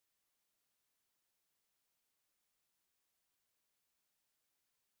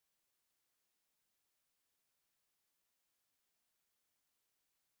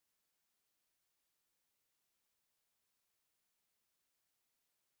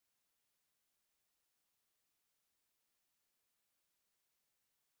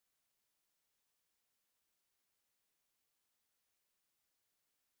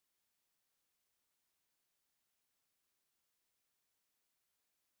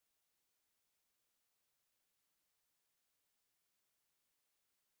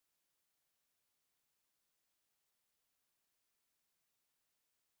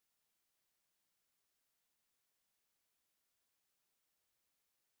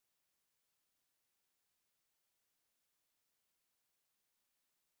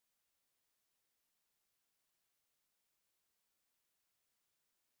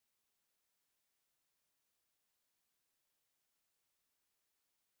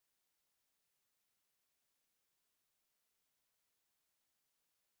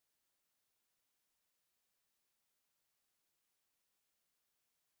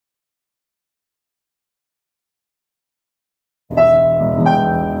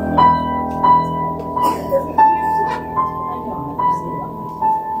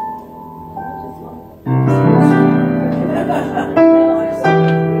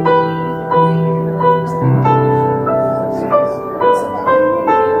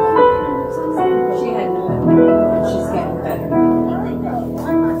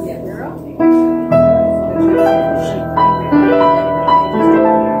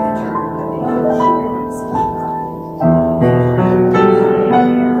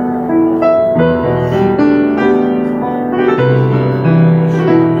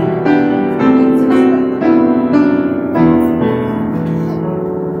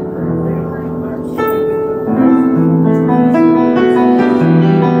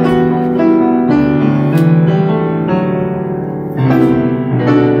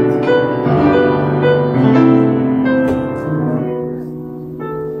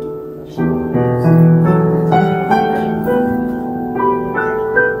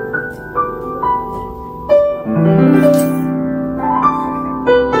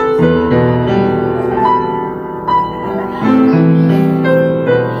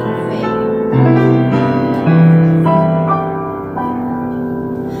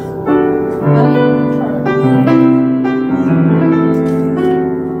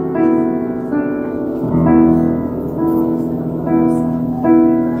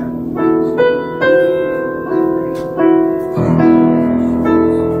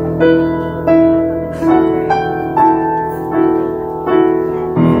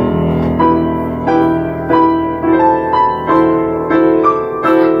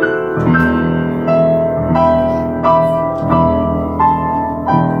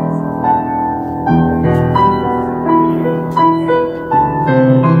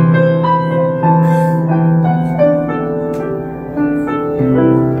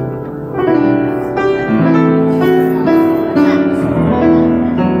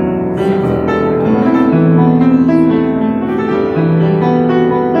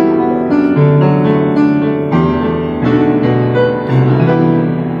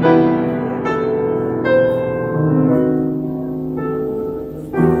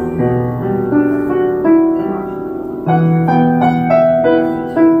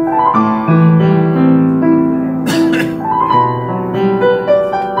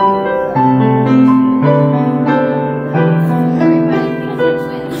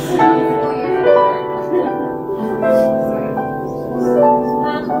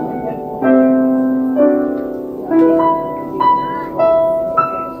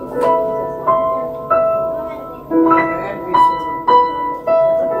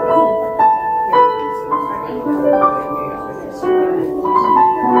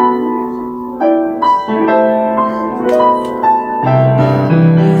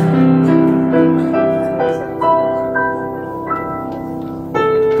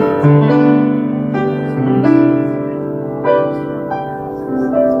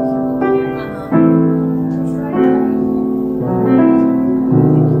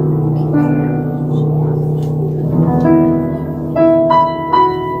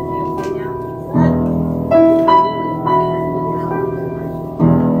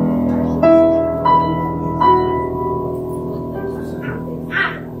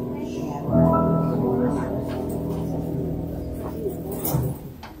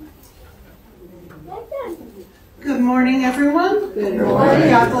morning, everyone. Good morning.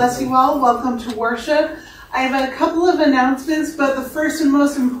 God bless you all. Welcome to worship. I have a couple of announcements, but the first and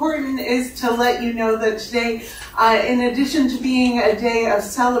most important is to let you know that today, in addition to being a day of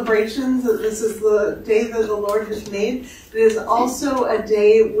celebrations, that this is the day that the Lord has made, it is also a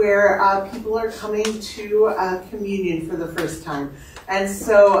day where people are coming to communion for the first time. And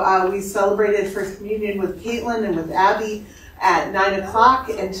so we celebrated First Communion with Caitlin and with Abby at 9 o'clock,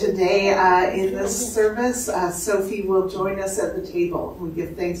 and today in this service, Sophie will join us at the table. We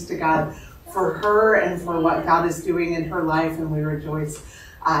give thanks to God for her and for what God is doing in her life, and we rejoice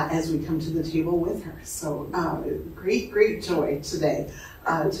as we come to the table with her. So great joy today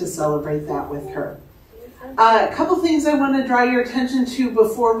to celebrate that with her. A couple things I want to draw your attention to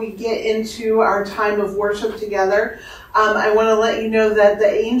before we get into our time of worship together. I want to let you know that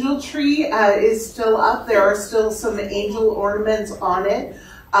the angel tree is still up. There are still some angel ornaments on it.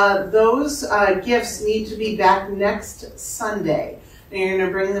 Those gifts need to be back next Sunday. And you're going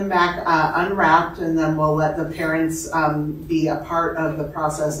to bring them back unwrapped, and then we'll let the parents be a part of the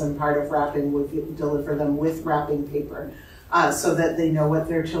process and part of wrapping. We'll deliver them with wrapping paper so that they know what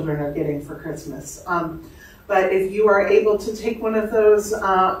their children are getting for Christmas. But if you are able to take one of those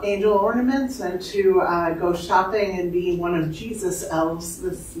angel ornaments and to go shopping and be one of Jesus' elves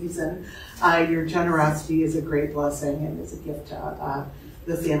this season, your generosity is a great blessing and is a gift to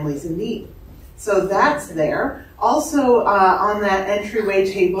the families in need. So that's there. Also on that entryway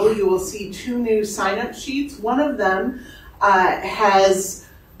table, you will see two new sign-up sheets. One of them has,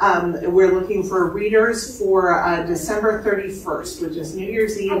 we're looking for readers for December 31st, which is New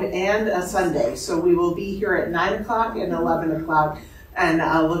Year's Eve and a Sunday. So we will be here at 9 o'clock and 11 o'clock and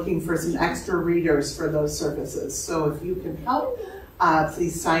looking for some extra readers for those services. So if you can help,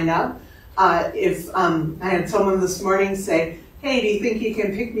 please sign up. I had someone this morning say, hey, do you think you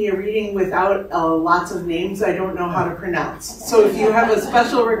can pick me a reading without lots of names I don't know how to pronounce? So if you have a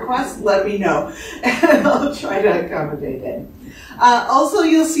special request, let me know, and I'll try to accommodate it. Also,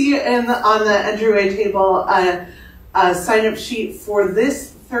 you'll see on the entryway table a sign-up sheet for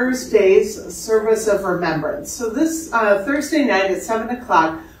this Thursday's service of remembrance. So this Thursday night at 7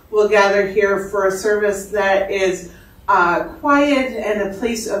 o'clock, we'll gather here for a service that is quiet and a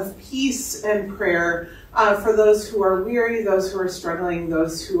place of peace and prayer for those who are weary, those who are struggling,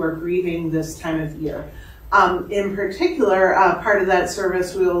 those who are grieving this time of year. In particular, part of that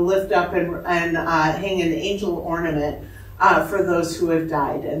service, we will lift up and hang an angel ornament for those who have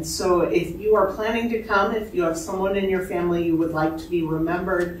died. And so if you are planning to come, if you have someone in your family you would like to be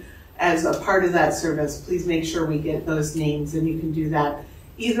remembered as a part of that service, please make sure we get those names, and you can do that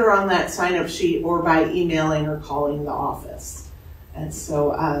either on that sign-up sheet or by emailing or calling the office. And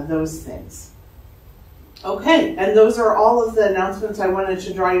so those things. Okay, and those are all of the announcements I wanted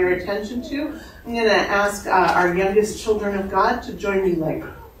to draw your attention to. I'm going to ask our youngest children of God to join me like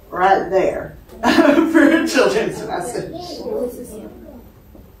right there for a children's message.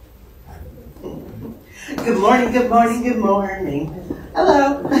 Good morning, good morning, good morning.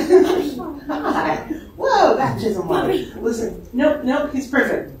 Hello. Hi. Whoa, that isn't water. Listen, nope, he's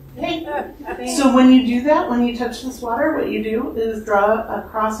perfect. Hey. So when you do that, when you touch this water, what you do is draw a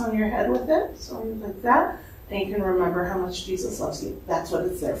cross on your head with it, so like that, and you can remember how much Jesus loves you. That's what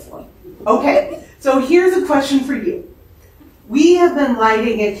it's there for. Okay, so here's a question for you. We have been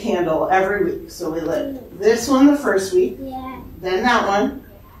lighting a candle every week. So we lit this one the first week, then that one,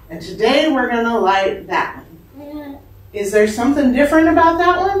 and today we're going to light that one. Is there something different about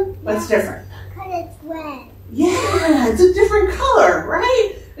that one? What's different? Because it's red. Yeah, it's a different color,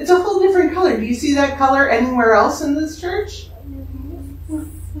 right? It's a whole different color. Do you see that color anywhere else in this church? Am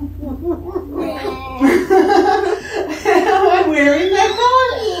I wearing that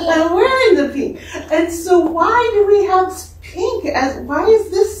color? I'm wearing the pink. And so why do we have pink? Why is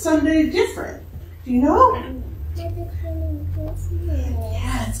this Sunday different? Do you know?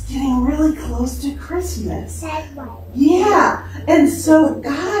 Yeah, it's getting really close to Christmas. Yeah, and so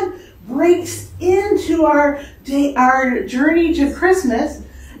God breaks into our journey to Christmas,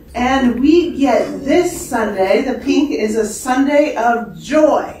 and we get this Sunday. The pink is a Sunday of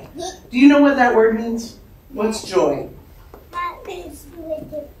joy. Do you know what that word means? What's joy? That means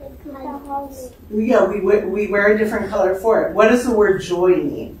different colors. Yeah, we wear a different color for it. What does the word joy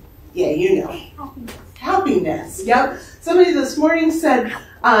mean? Yeah, you know. Happiness. Yep. Somebody this morning said,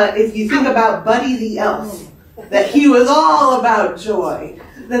 if you think about Buddy the Elf, that he was all about joy.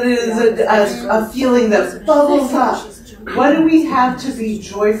 That it is a feeling that bubbles up. What do we have to be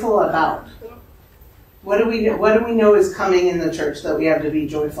joyful about? What do we know is coming in the church that we have to be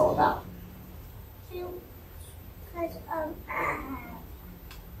joyful about?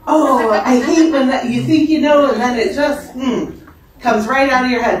 Oh, I hate when that, you think you know and then it just comes right out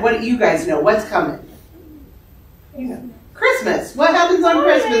of your head. What do you guys know? What's coming? Christmas. What happens on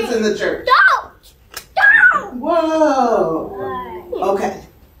Christmas in the church? Don't! Whoa. Okay.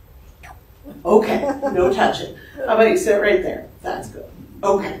 Okay. No touching. How about you sit right there? That's good.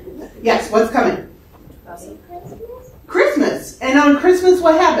 Okay. Yes, what's coming? Christmas. And on Christmas,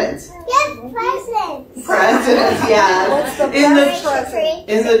 what happens? Get presents. Presents, yeah. What's the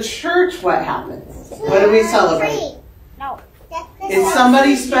In the church, what happens? What do we celebrate? No. Is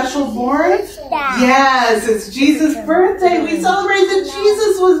somebody special born? Yes, it's Jesus' birthday. We celebrate that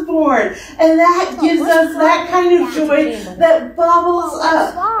Jesus was born. And that gives us that kind of joy that bubbles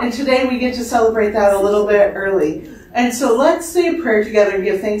up. And today we get to celebrate that a little bit early. And so let's say a prayer together and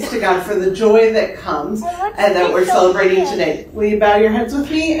give thanks to God for the joy that comes and that we're celebrating today. Will you bow your heads with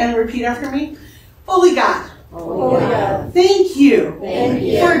me and repeat after me? Holy God. Thank you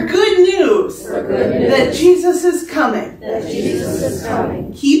for good news that Jesus is coming.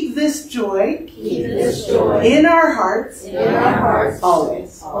 Keep this joy in our hearts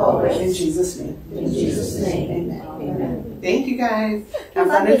always. In Jesus' name. Amen. Thank you guys. Have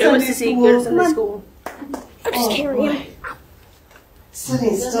fun in Sunday school. I'm just carrying.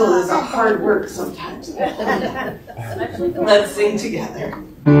 Sitting still is a hard work sometimes. Let's sing together.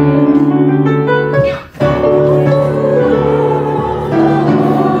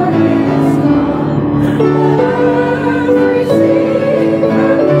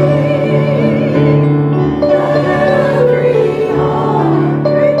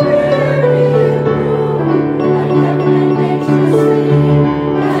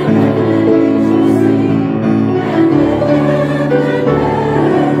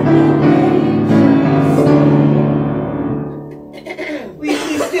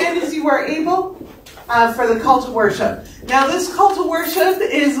 For the call to worship. Now this call to worship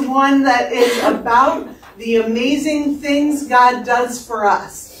is one that is about the amazing things God does for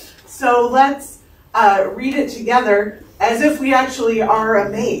us. So let's read it together as if we actually are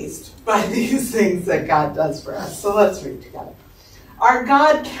amazed by these things that God does for us. So let's read together. Our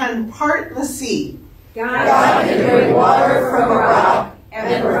God can part the sea. God can bring water from a rock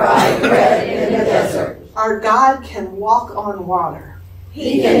and provide bread in the desert. Our God can walk on water.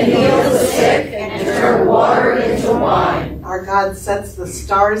 He can heal the sick and turn water into wine. Our God sets the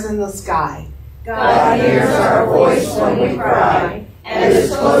stars in the sky. God hears our voice when we cry and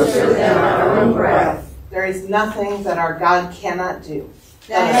is closer than our own breath. There is nothing that our God cannot do.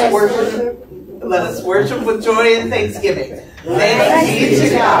 Let us worship with joy and thanksgiving. Thanks be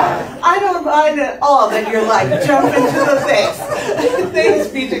to God. I don't mind at all that you're like, jump into the thanks. Thanks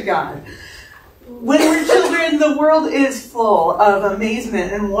be to God. When we're children, the world is full of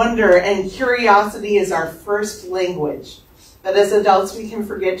amazement and wonder, and curiosity is our first language. But as adults, we can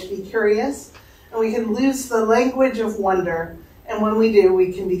forget to be curious, and we can lose the language of wonder, and when we do,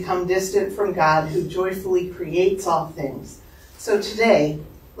 we can become distant from God, who joyfully creates all things. So today,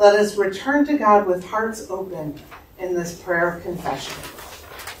 let us return to God with hearts open in this prayer of confession.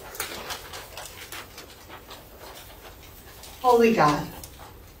 Holy God,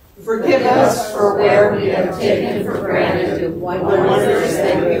 forgive us for where we have taken for granted the wonders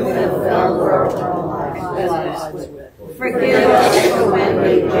that you have filled our lives with. Forgive us for when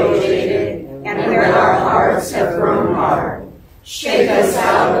we grow jaded and where our hearts have grown hard. Shake us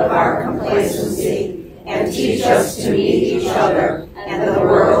out of our complacency and teach us to meet each other and the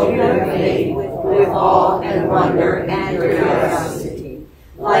world you have made with awe and wonder and curiosity.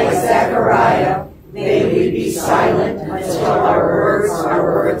 Like Zechariah, may we be silent until our words are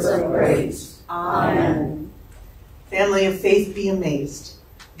words of praise. Amen. Family of faith, be amazed.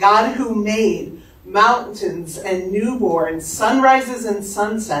 God who made mountains and newborns, sunrises and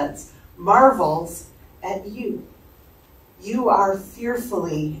sunsets, marvels at you. You are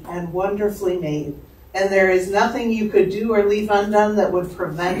fearfully and wonderfully made, and there is nothing you could do or leave undone that would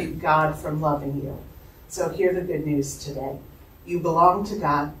prevent God from loving you. So hear the good news today. You belong to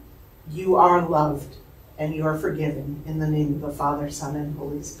God. You are loved, and you are forgiven in the name of the Father, Son, and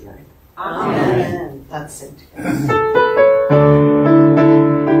Holy Spirit. Amen. Let's sing together.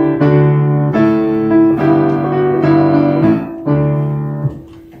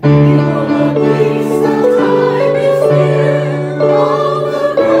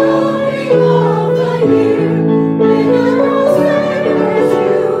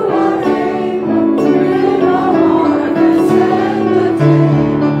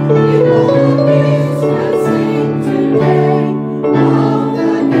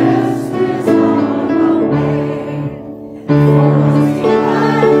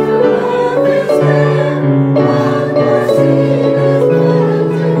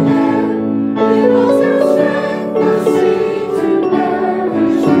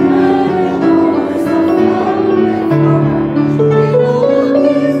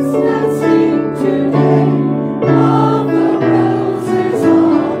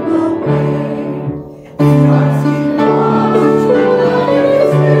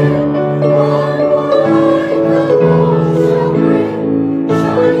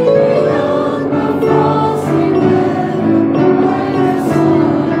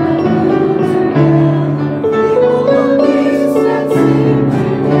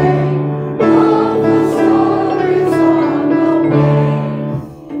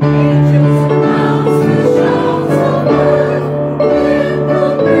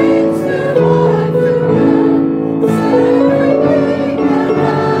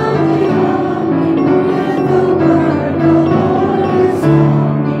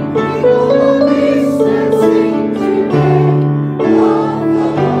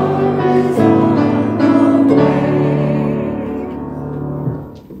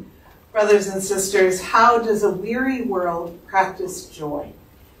 Brothers and sisters, how does a weary world practice joy?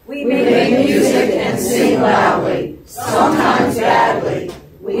 We make music and sing loudly, sometimes badly.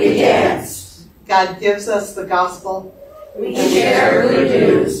 We dance. God gives us the gospel. We share good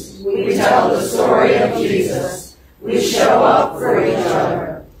news. We tell the story of Jesus. We show up for each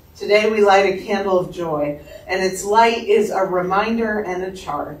other. Today we light a candle of joy, and its light is a reminder and a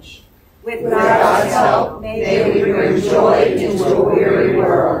charge. With God's help, may we bring joy into a weary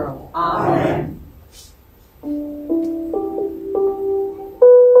world. Amen.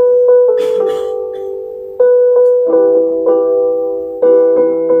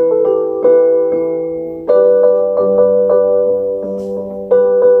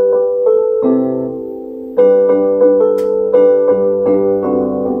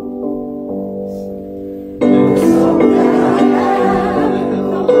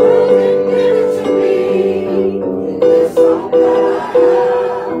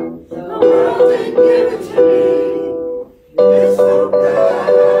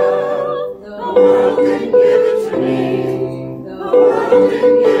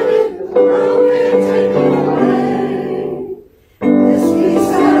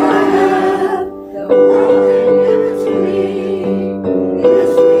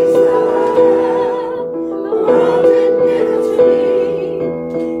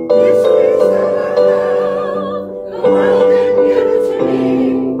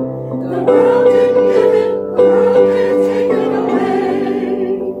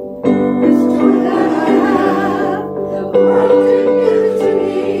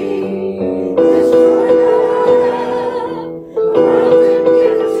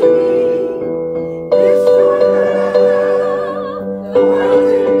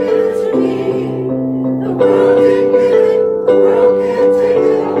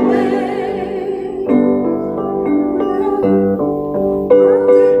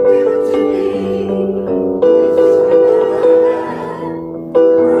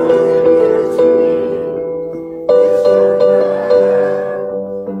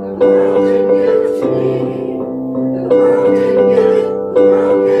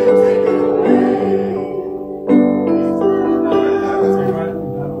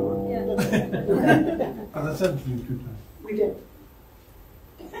 We did.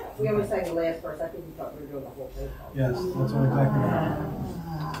 We only sang the last verse. I think we thought we were doing the whole thing. Yes, that's what exactly.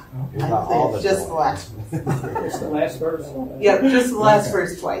 I think just the last one. It's the last verse. Yep, just the last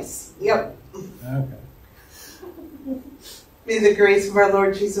verse twice. Yep. Okay. May the grace of our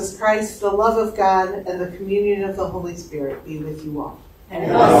Lord Jesus Christ, the love of God, and the communion of the Holy Spirit be with you all.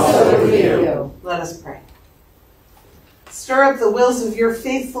 And also with you. Let us pray. Stir up the wills of your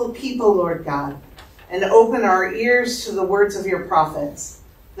faithful people, Lord God, and open our ears to the words of your prophets,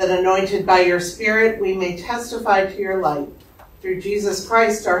 that anointed by your Spirit we may testify to your light. Through Jesus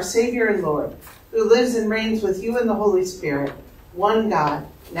Christ, our Savior and Lord, who lives and reigns with you in the Holy Spirit, one God,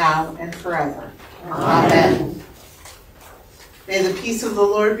 now and forever. Amen. May the peace of the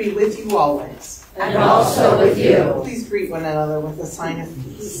Lord be with you always. And also with you. Please greet one another with a sign of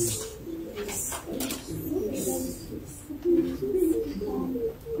peace.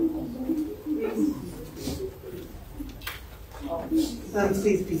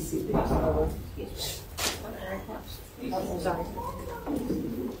 Please be seated.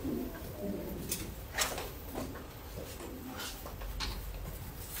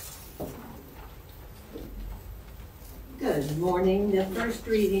 Good morning. The first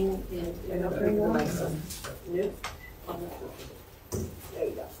reading is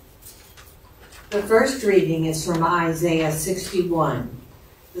The first reading is from Isaiah 61.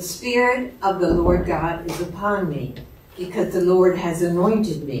 The Spirit of the Lord God is upon me, because the Lord has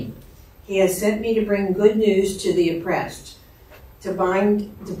anointed me. He has sent me to bring good news to the oppressed, to bind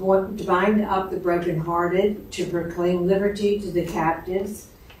up the brokenhearted, to proclaim liberty to the captives,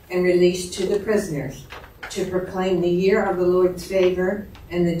 and release to the prisoners, to proclaim the year of the Lord's favor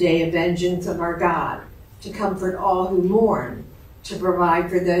and the day of vengeance of our God, to comfort all who mourn, to provide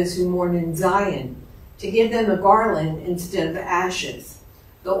for those who mourn in Zion, to give them a garland instead of ashes,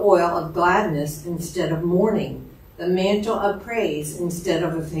 the oil of gladness instead of mourning, the mantle of praise instead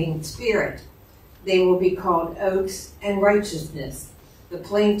of a faint spirit. They will be called oaks and righteousness, the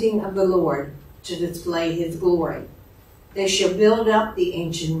planting of the Lord, to display his glory. They shall build up the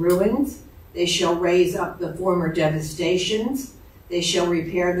ancient ruins. They shall raise up the former devastations. They shall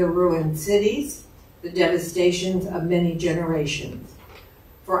repair the ruined cities, the devastations of many generations.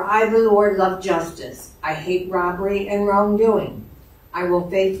 For I, the Lord, love justice. I hate robbery and wrongdoing. I will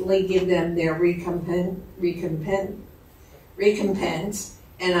faithfully give them their recompense,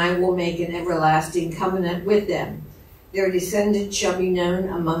 and I will make an everlasting covenant with them. Their descendants shall be known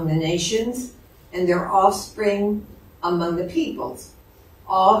among the nations, and their offspring among the peoples.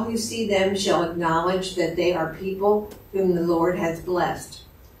 All who see them shall acknowledge that they are people whom the Lord has blessed.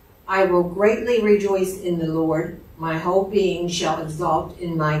 I will greatly rejoice in the Lord. My whole being shall exult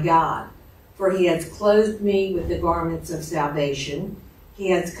in my God. For he has clothed me with the garments of salvation. He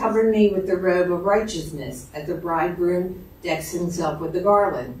has covered me with the robe of righteousness, as a bridegroom decks himself with the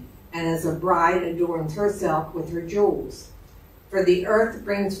garland, and as a bride adorns herself with her jewels. For the earth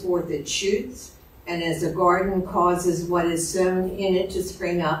brings forth its shoots, and as a garden causes what is sown in it to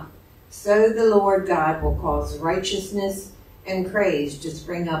spring up, so the Lord God will cause righteousness and praise to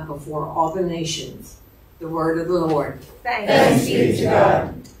spring up before all the nations. The word of the Lord. Thanks be to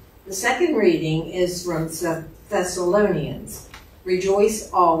God. The second reading is from Thessalonians.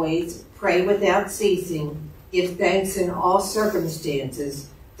 Rejoice always, pray without ceasing, give thanks in all circumstances,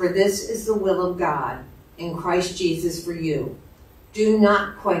 for this is the will of God in Christ Jesus for you. Do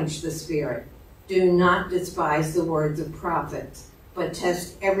not quench the Spirit. Do not despise the words of prophets, but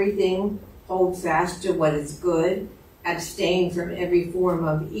test everything, hold fast to what is good, abstain from every form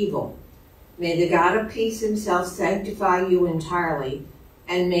of evil. May the God of peace himself sanctify you entirely,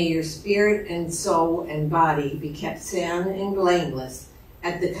 and may your spirit and soul and body be kept sound and blameless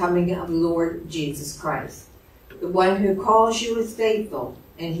at the coming of the Lord Jesus Christ. The one who calls you is faithful,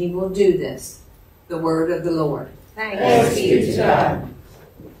 and he will do this. The word of the Lord. Thanks be to God.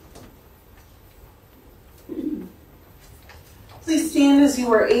 Please stand as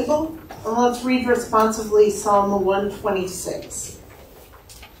you are able, and let's read responsively Psalm 126.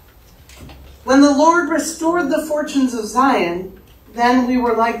 When the Lord restored the fortunes of Zion, then we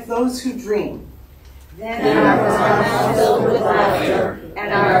were like those who dream. Then our mouths filled with laughter,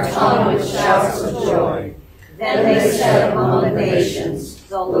 and our tongue with shouts of joy. Then they said among the nations,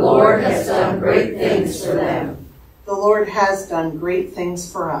 the Lord has done great things for them. The Lord has done great things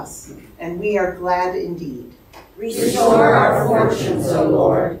for us, and we are glad indeed. Restore our fortunes, O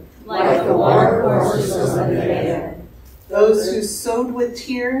Lord, like the water courses of the Negev. Those who sowed with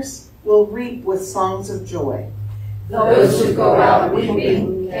tears will reap with songs of joy. Those who go out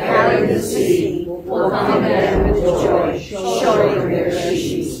weeping, carrying the seed, will come again with joy, shouldering their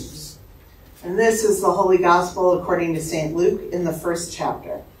sheaves. And this is the Holy Gospel according to St. Luke in the first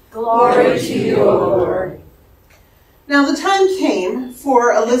chapter. Glory to you, O Lord. Now the time came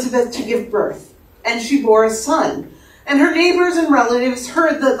for Elizabeth to give birth, and she bore a son. And her neighbors and relatives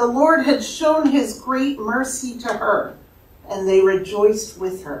heard that the Lord had shown his great mercy to her, and they rejoiced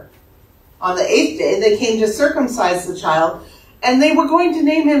with her. On the 8th day, they came to circumcise the child, and they were going to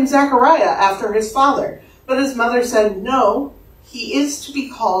name him Zechariah after his father. But his mother said, "No, he is to be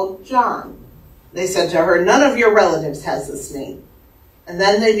called John." They said to her, "None of your relatives has this name." And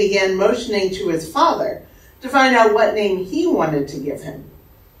then they began motioning to his father to find out what name he wanted to give him.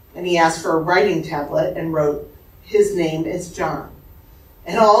 And he asked for a writing tablet and wrote, "His name is John."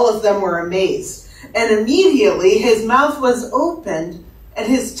 And all of them were amazed. And immediately his mouth was opened and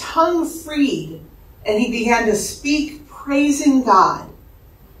his tongue freed, and he began to speak, praising God.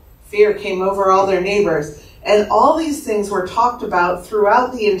 Fear came over all their neighbors, and all these things were talked about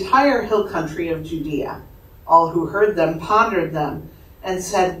throughout the entire hill country of Judea. All who heard them pondered them and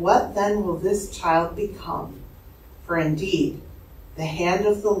said, "What then will this child become?" For indeed, the hand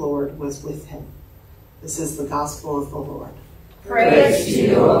of the Lord was with him. This is the gospel of the Lord. Praise to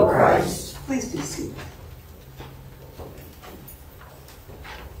you, O Christ. Please be seated.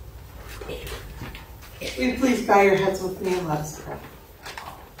 Will you please bow your heads with me and let us pray.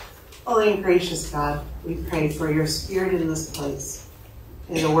 Holy and gracious God, we pray for your spirit in this place.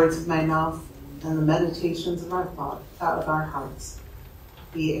 May the words of my mouth and the meditations of our hearts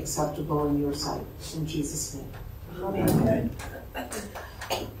be acceptable in your sight. In Jesus' name. Amen.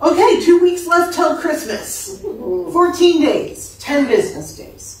 Okay, 2 weeks left till Christmas. 14 days, 10 business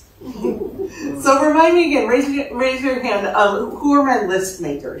days. So remind me again, raise your hand. Who are my list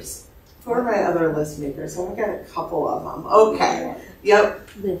makers? Who are my other list makers? I've got a couple of them. Okay. Yep.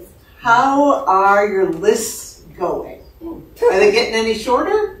 How are your lists going? Are they getting any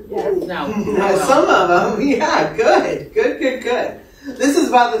shorter? Yes. No. Some of them. Yeah, good. This is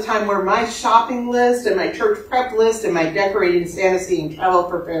about the time where my shopping list and my church prep list and my decorating, fantasy, travel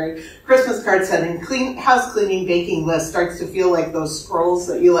preparing, Christmas card setting, house cleaning, baking list starts to feel like those scrolls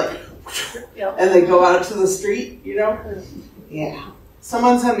that you like, and they go out to the street, you know? Yeah.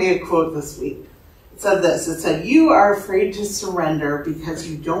 Someone sent me a quote this week. It said this. It said, "You are afraid to surrender because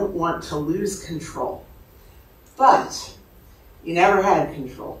you don't want to lose control. But you never had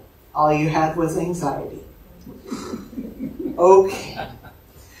control. All you had was anxiety." Okay.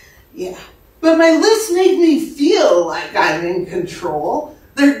 Yeah. But my lists make me feel like I'm in control.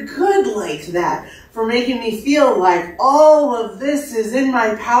 They're good like that, for making me feel like all of this is in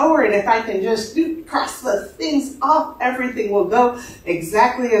my power, and if I can just cross the things off, everything will go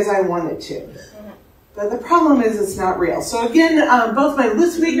exactly as I want it to. But the problem is it's not real. So again, both my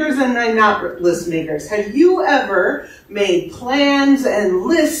list makers and my not list makers, have you ever made plans and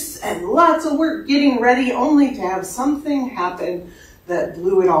lists and lots of work getting ready only to have something happen that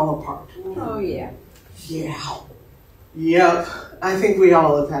blew it all apart? Oh, yeah. Yeah. Yep. I think we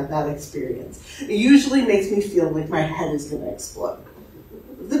all have had that experience. It usually makes me feel like my head is going to explode.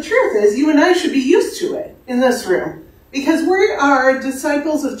 The truth is, you and I should be used to it in this room, because we are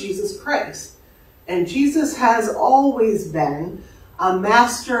disciples of Jesus Christ. And Jesus has always been a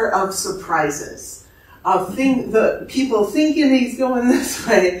master of surprises, of the people thinking he's going this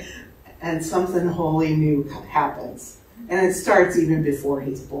way, and something wholly new happens. And it starts even before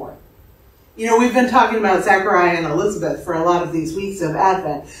he's born. You know, we've been talking about Zechariah and Elizabeth for a lot of these weeks of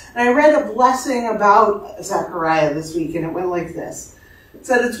Advent. And I read a blessing about Zechariah this week, and it went like this. It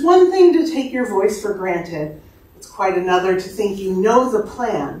said, "It's one thing to take your voice for granted. It's quite another to think you know the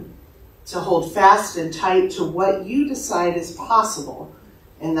plan, to hold fast and tight to what you decide is possible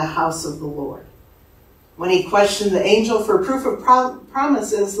in the house of the Lord." When he questioned the angel for proof of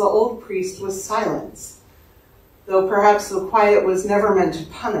promises, the old priest was silenced, though perhaps the quiet was never meant to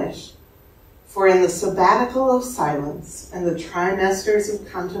punish. For in the sabbatical of silence and the trimesters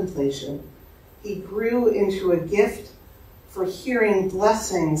of contemplation, he grew into a gift for hearing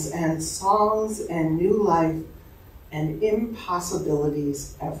blessings and songs and new life and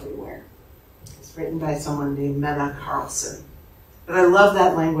impossibilities everywhere. It's written by someone named Mena Carlson. But I love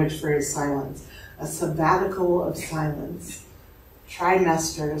that language for his silence. A sabbatical of silence,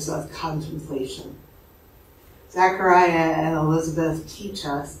 trimesters of contemplation. Zechariah and Elizabeth teach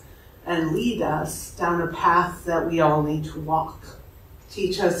us and lead us down a path that we all need to walk.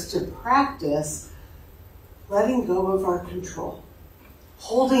 Teach us to practice letting go of our control,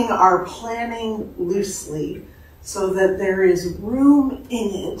 holding our planning loosely so that there is room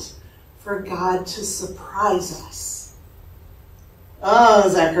in it for God to surprise us. Oh,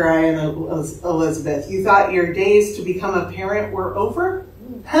 Zechariah and Elizabeth, you thought your days to become a parent were over?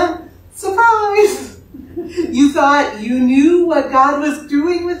 Huh? Surprise! You thought you knew what God was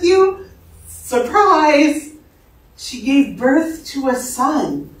doing with you? Surprise! She gave birth to a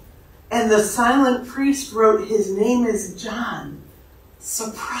son, and the silent priest wrote his name is John.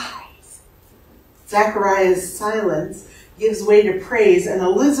 Surprise! Zechariah's silence gives way to praise, and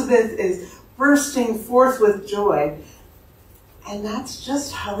Elizabeth is bursting forth with joy. And that's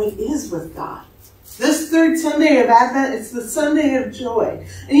just how it is with God. This third Sunday of Advent, it's the Sunday of joy.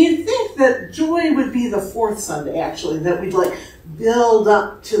 And you'd think that joy would be the fourth Sunday, actually, that we'd build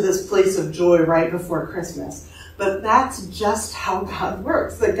up to this place of joy right before Christmas. But that's just how God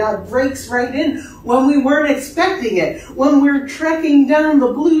works, that God breaks right in when we weren't expecting it. When we're trekking down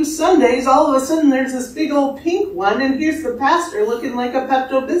the blue Sundays, all of a sudden there's this big old pink one, and here's the pastor looking like a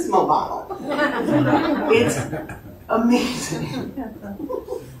Pepto-Bismol bottle. It's amazing.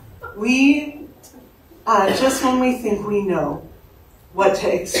 Just when we think we know what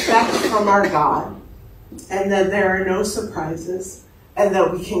to expect from our God, and that there are no surprises, and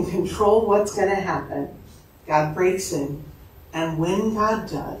that we can control what's going to happen, God breaks in, and when God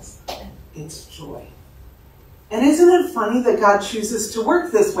does, it's joy. And isn't it funny that God chooses to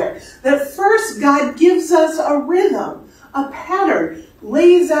work this way? That first God gives us a rhythm, a pattern,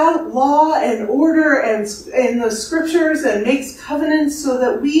 lays out law and order and in the scriptures and makes covenants so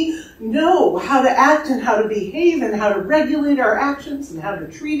that we know how to act and how to behave and how to regulate our actions and how to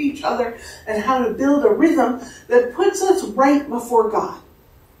treat each other and how to build a rhythm that puts us right before God.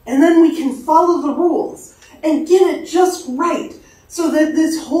 And then we can follow the rules and get it just right so that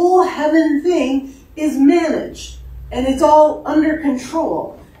this whole heaven thing is managed and it's all under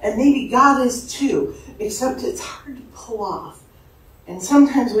control. And maybe God is too, except it's hard to pull off. And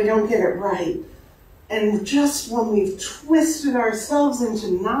sometimes we don't get it right. And just when we've twisted ourselves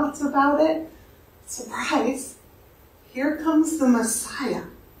into knots about it, surprise, here comes the Messiah.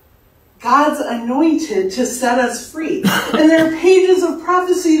 God's anointed to set us free. And there are pages of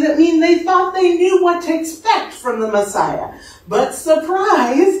prophecy that mean they thought they knew what to expect from the Messiah. But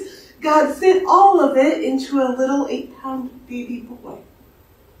surprise, God fit all of it into a little 8-pound baby boy.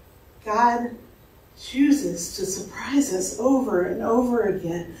 God chooses to surprise us over and over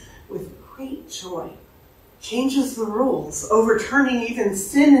again with great joy. Changes the rules, overturning even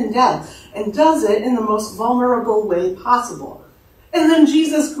sin and death, and does it in the most vulnerable way possible. And then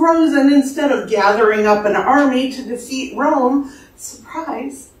Jesus grows, and instead of gathering up an army to defeat Rome,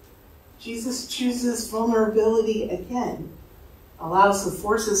 surprise, Jesus chooses vulnerability again, allows the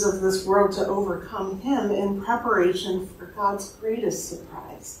forces of this world to overcome him in preparation for God's greatest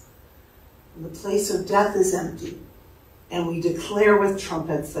surprise. And the place of death is empty, and we declare with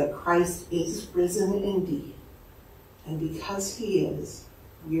trumpets that Christ is risen indeed. And because he is,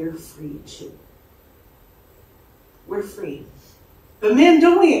 we're free too. We're free. But man,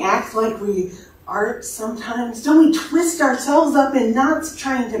 don't we act like we aren't sometimes? Don't we twist ourselves up in knots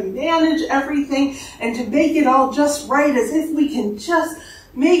trying to manage everything and to make it all just right, as if we can just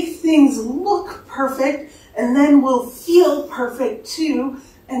make things look perfect and then we'll feel perfect too,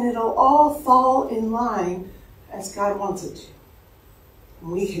 and it'll all fall in line as God wants it to.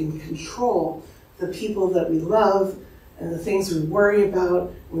 And we can control the people that we love and the things we worry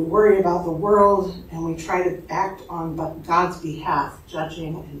about. We worry about the world, and we try to act on God's behalf,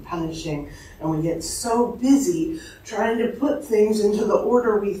 judging and punishing. And we get so busy trying to put things into the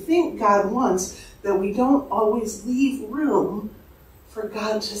order we think God wants that we don't always leave room for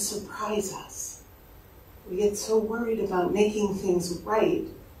God to surprise us. We get so worried about making things right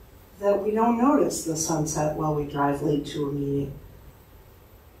that we don't notice the sunset while we drive late to a meeting.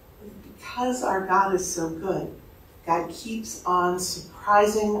 Because our God is so good, God keeps on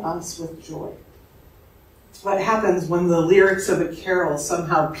surprising us with joy. It's what happens when the lyrics of a carol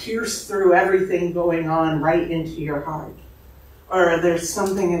somehow pierce through everything going on right into your heart. Or there's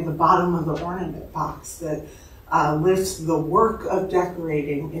something at the bottom of the ornament box that lifts the work of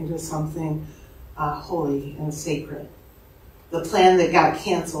decorating into something holy and sacred. The plan that got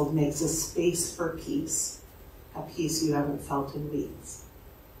canceled makes a space for peace, a peace you haven't felt in weeks.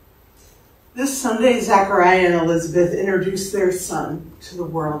 This Sunday, Zachariah and Elizabeth introduced their son to the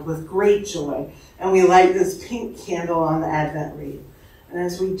world with great joy, and we light this pink candle on the Advent wreath. And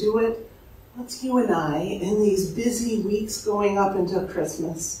as we do it, let's you and I, in these busy weeks going up into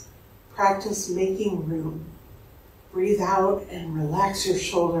Christmas, practice making room. Breathe out and relax your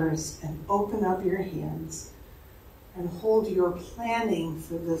shoulders and open up your hands and hold your planning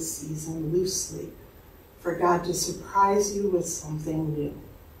for this season loosely for God to surprise you with something new.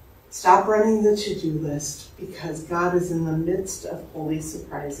 Stop running the to-do list, because God is in the midst of holy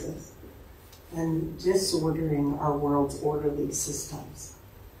surprises and disordering our world's orderly systems.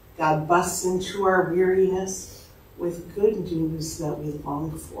 God busts into our weariness with good news that we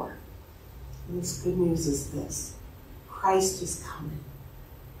long for. And this good news is this: Christ is coming.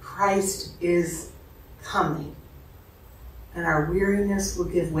 Christ is coming. And our weariness will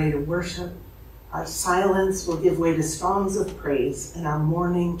give way to worship. Our silence will give way to songs of praise, and our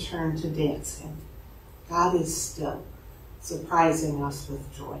mourning turn to dancing. God is still surprising us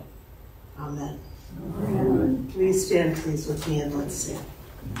with joy. Amen. Amen. Please stand, please, with me, and let's sing.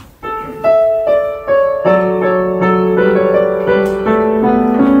 Jesus.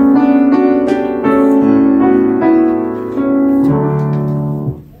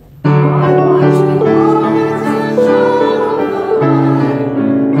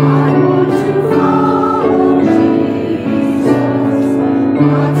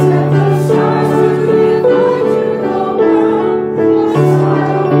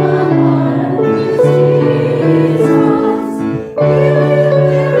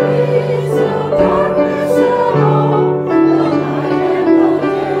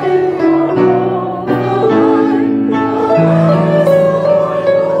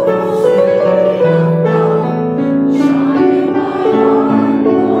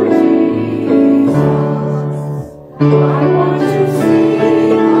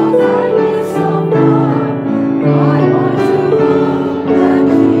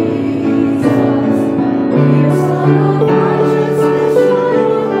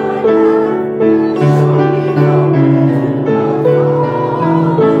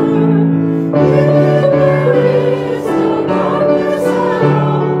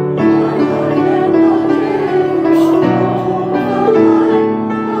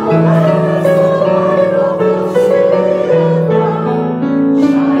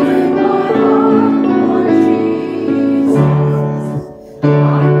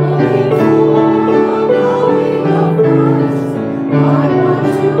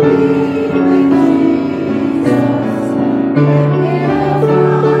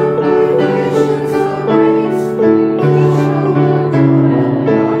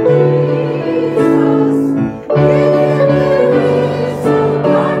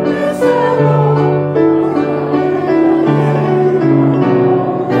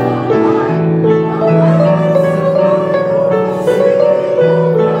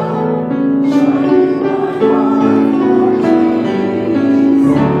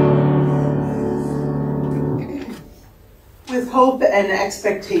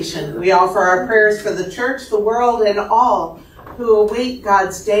 expectation. We offer our prayers for the church, the world, and all who await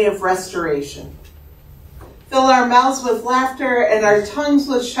God's day of restoration. Fill our mouths with laughter and our tongues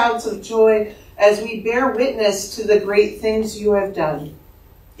with shouts of joy as we bear witness to the great things you have done.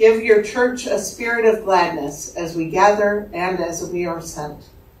 Give your church a spirit of gladness as we gather and as we are sent.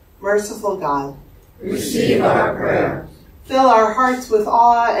 Merciful God, receive our prayer. fill our hearts with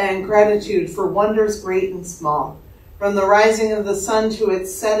awe and gratitude for wonders great and small. From the rising of the sun to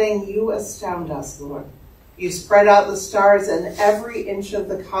its setting, you astound us, Lord. You spread out the stars, and every inch of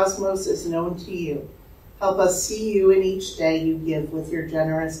the cosmos is known to you. Help us see you in each day you give with your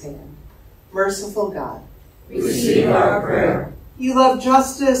generous hand. Merciful God, receive our prayer. you love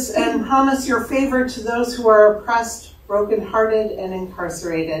justice and promise your favor to those who are oppressed, brokenhearted, and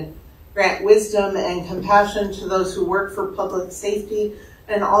incarcerated. Grant wisdom and compassion to those who work for public safety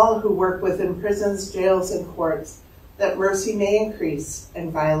and all who work within prisons, jails, and courts, that mercy may increase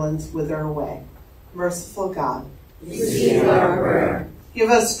and violence wither away. Merciful God, receive our prayer. give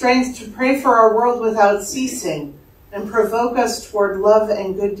us strength to pray for our world without ceasing and provoke us toward love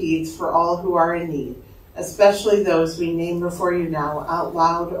and good deeds for all who are in need, especially those we name before you now out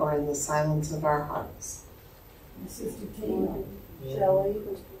loud or in the silence of our hearts. Sister Tina, Shelley,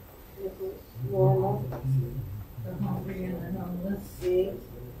 Nicholas, Norma, The hungry and the homeless. Biggs,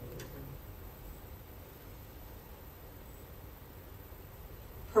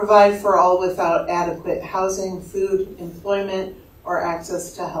 Provide for all without adequate housing, food, employment, or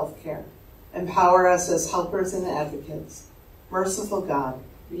access to health care. Empower us as helpers and advocates. Merciful God,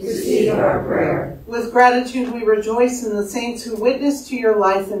 receive our prayer. with gratitude we rejoice in the saints who witnessed to your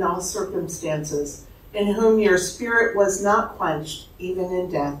life in all circumstances, in whom your spirit was not quenched, even in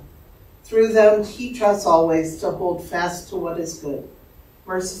death. Through them, teach us always to hold fast to what is good.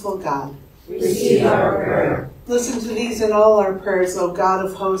 Merciful God, Receive our prayer. listen to these in all our prayers, O God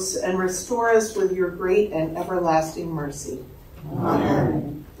of hosts, and restore us with your great and everlasting mercy.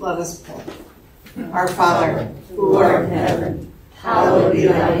 Amen. Let us pray. Our Father, Who art in heaven, hallowed be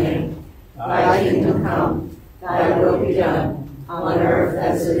thy name. Thy kingdom come, thy will be done, on earth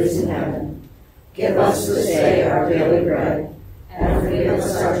as it is in heaven. Give us this day our daily bread, and forgive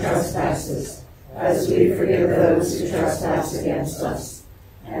us our trespasses, as we forgive those who trespass against us.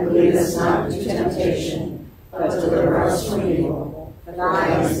 And lead us not into temptation, but deliver us from evil. For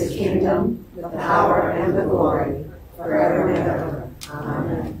thine is the kingdom, the power, and the glory, forever and ever.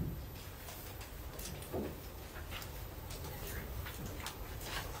 Amen.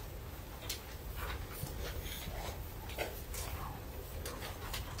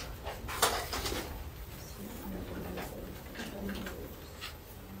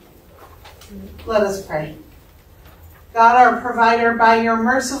 let us pray. God, our provider, by your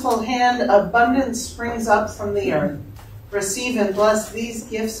merciful hand, abundance springs up from the earth. Receive and bless these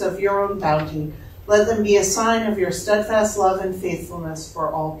gifts of your own bounty. Let them be a sign of your steadfast love and faithfulness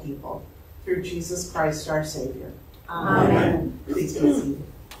for all people. Through Jesus Christ, our Savior. Amen. Please be seated.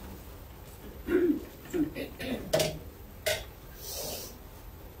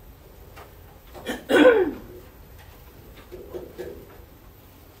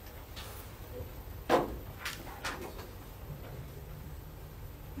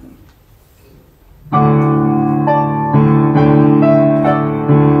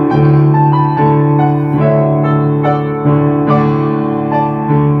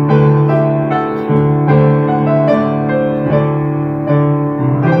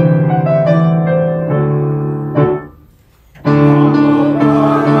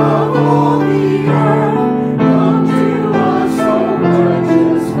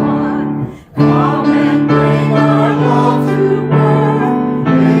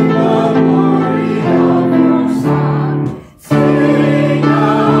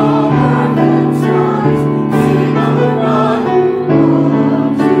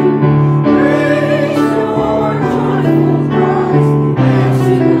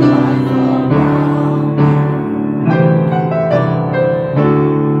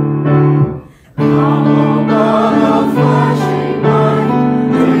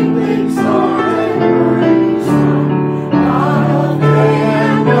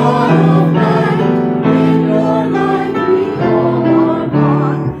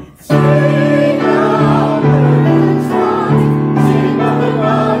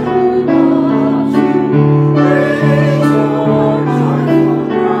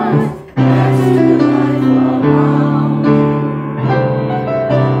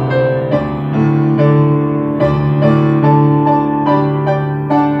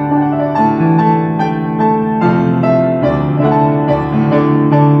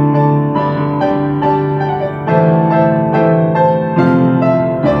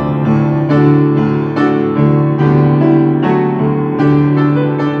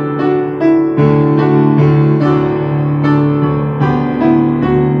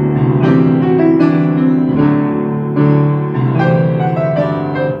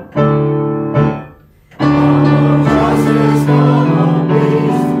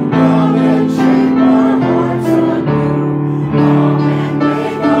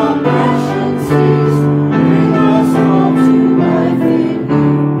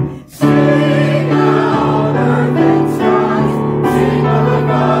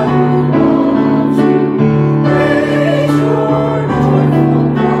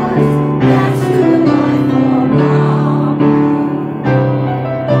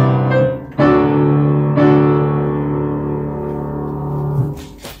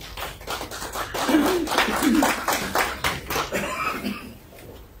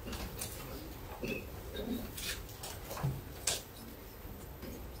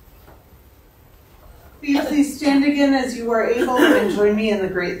 Will you please stand again as you are able and join me in the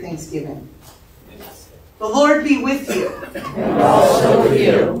great Thanksgiving? The Lord be with you. And also with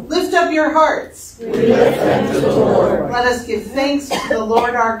you. Lift up your hearts. We lift them to the Lord. Let us give thanks to the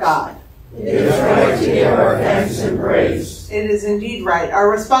Lord our God. It is right to give our thanks and praise. It is indeed right,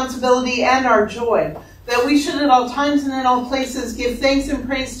 our responsibility and our joy, that we should at all times and in all places give thanks and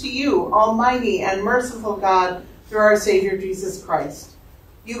praise to you, Almighty and merciful God, through our Savior Jesus Christ.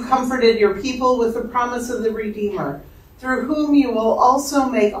 You comforted your people with the promise of the Redeemer, through whom you will also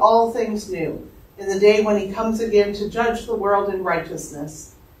make all things new, in the day when he comes again to judge the world in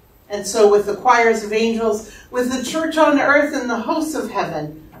righteousness. And so with the choirs of angels, with the church on earth and the hosts of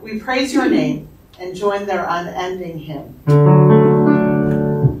heaven, we praise your name and join their unending hymn.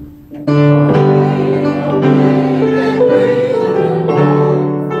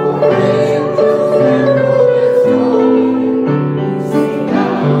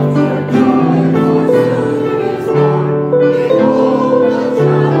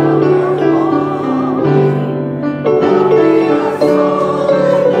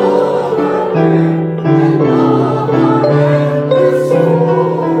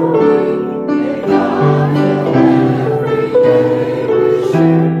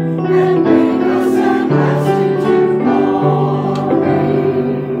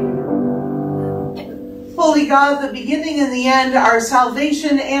 God, the beginning and the end, our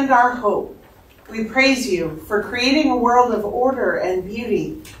salvation and our hope. We praise you for creating a world of order and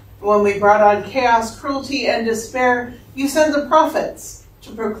beauty. When we brought on chaos, cruelty, and despair, you sent the prophets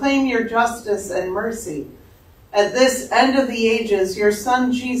to proclaim your justice and mercy. At this end of the ages, your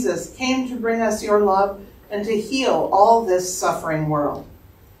Son Jesus came to bring us your love and to heal all this suffering world.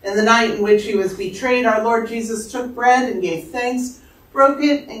 In the night in which he was betrayed, our Lord Jesus took bread and gave thanks, broke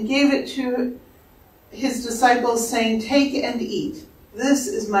it, and gave it to his disciples, saying, "Take and eat. This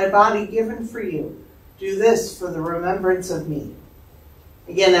is my body given for you. Do this for the remembrance of me."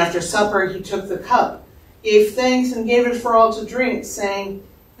 Again, after supper, he took the cup, gave thanks, and gave it for all to drink, saying,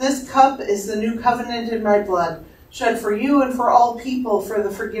 "This cup is the new covenant in my blood, shed for you and for all people for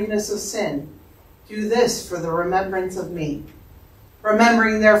the forgiveness of sin. Do this for the remembrance of me."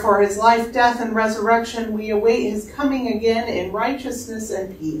 Remembering, therefore, his life, death, and resurrection, we await his coming again in righteousness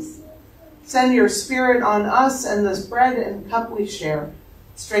and peace. Send your Spirit on us and this bread and cup we share.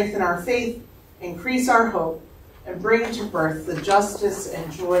 Strengthen our faith, increase our hope, and bring to birth the justice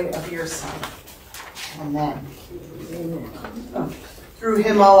and joy of your Son. Amen. Oh, through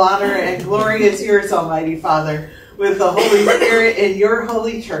him all honor and glory is yours, Almighty Father, with the Holy Spirit in your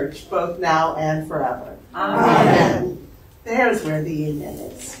holy church, both now and forever. Amen. There's where the amen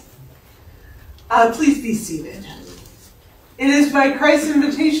is. Please be seated. It is by Christ's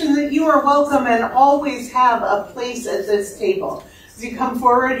invitation that you are welcome and always have a place at this table. As you come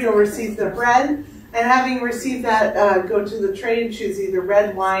forward, you'll receive the bread, and having received that, go to the tray and choose either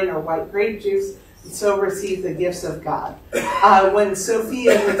red wine or white grape juice, and so receive the gifts of God. When Sophie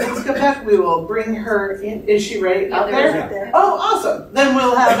and the kids come back, we will bring her in. Is she right up there? Oh, awesome. Then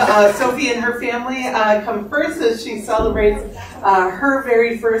we'll have Sophie and her family come first as she celebrates her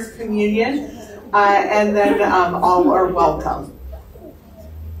very first communion. And then all are welcome.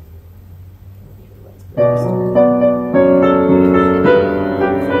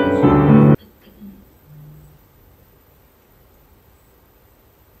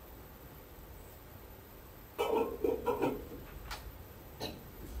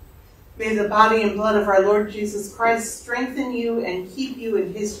 May the body and blood of our Lord Jesus Christ strengthen you and keep you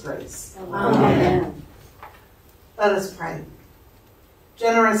in his grace. Amen. Let us pray.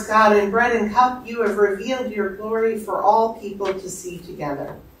 Generous God, in bread and cup, you have revealed your glory for all people to see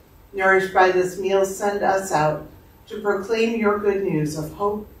together. Nourished by this meal, send us out to proclaim your good news of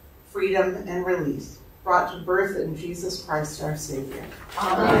hope, freedom, and release, brought to birth in Jesus Christ, our Savior.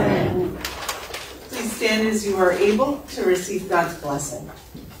 Amen. Please stand as you are able to receive God's blessing.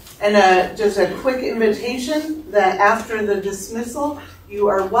 And just a quick invitation that after the dismissal, you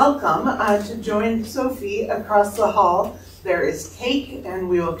are welcome to join Sophie across the hall. There is cake, and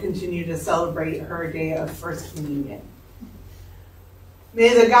we will continue to celebrate her day of First Communion.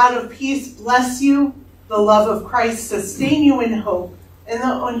 May the God of peace bless you, the love of Christ sustain you in hope, and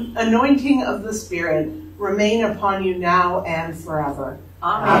the anointing of the Spirit remain upon you now and forever.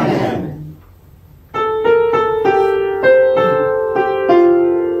 Amen.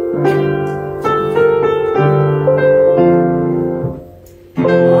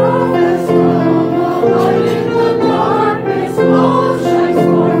 Lord,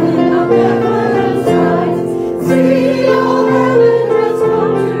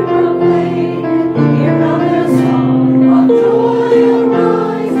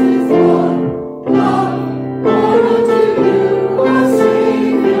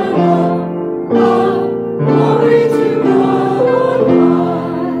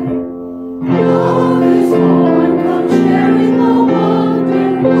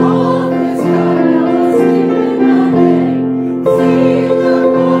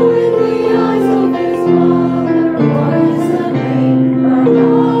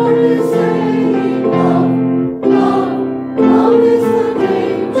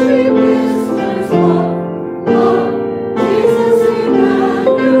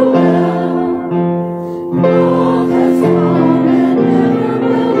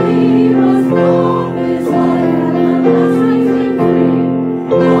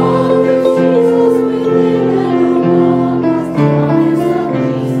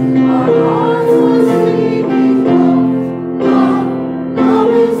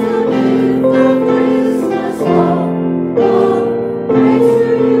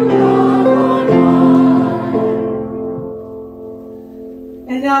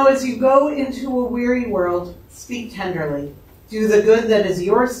 as you go into a weary world, speak tenderly. Do the good that is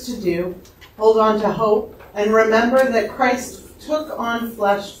yours to do. Hold on to hope. And remember that Christ took on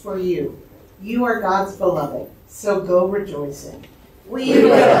flesh for you. You are God's beloved. So go rejoicing. We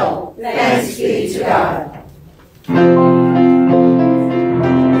will. Thanks be to God.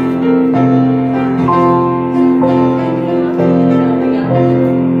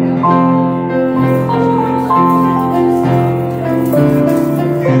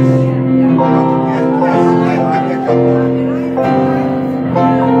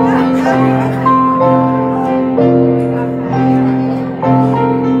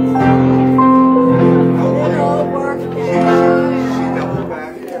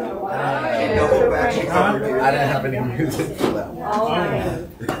 I didn't have any music for that one. Oh.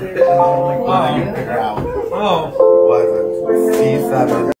 You figure out. Oh. It wasn't C7.